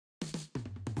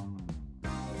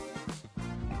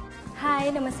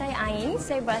Hai, nama saya Ain.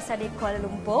 Saya berasal dari Kuala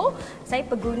Lumpur. Saya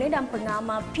pengguna dan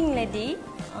pengamal Pink Lady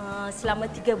selama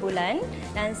 3 bulan.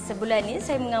 Dan sebulan ini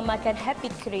saya mengamalkan Happy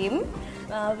Cream.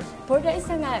 Produk ini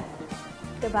sangat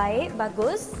terbaik,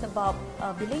 bagus sebab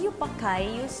bila you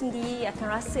pakai, you sendiri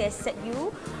akan rasa aset you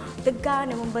tegar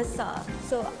dan membesar.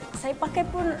 So, saya pakai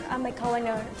pun ramai kawan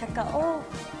yang cakap, oh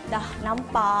dah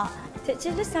nampak.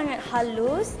 Tekstur dia sangat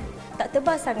halus, tak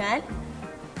tebal sangat,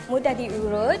 mudah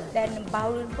diurut dan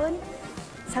bau pun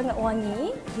sangat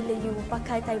wangi. Bila you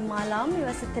pakai time malam, you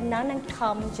rasa tenang dan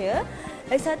calm je.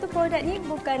 Lagi satu produk ni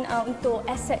bukan untuk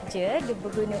aset je, dia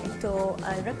berguna untuk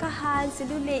rekahan,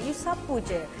 selulit, you sapu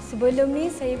je. Sebelum ni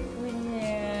saya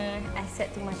punya aset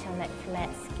tu macam like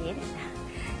flat sikit.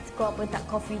 Sekuat pun tak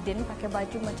confident, pakai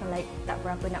baju macam like tak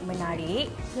berapa nak menarik.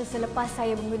 So selepas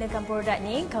saya menggunakan produk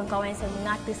ni, kawan-kawan saya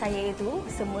mengata saya itu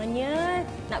semuanya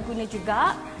nak guna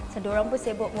juga. Seorang pun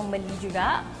sibuk membeli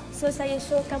juga. So saya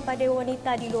showkan pada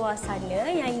wanita di luar sana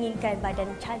yang inginkan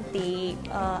badan cantik,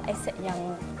 aset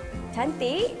yang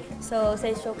cantik. So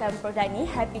saya showkan produk ni,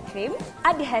 Happy Cream.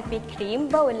 Ada Happy Cream,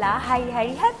 bawalah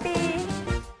hari-hari happy.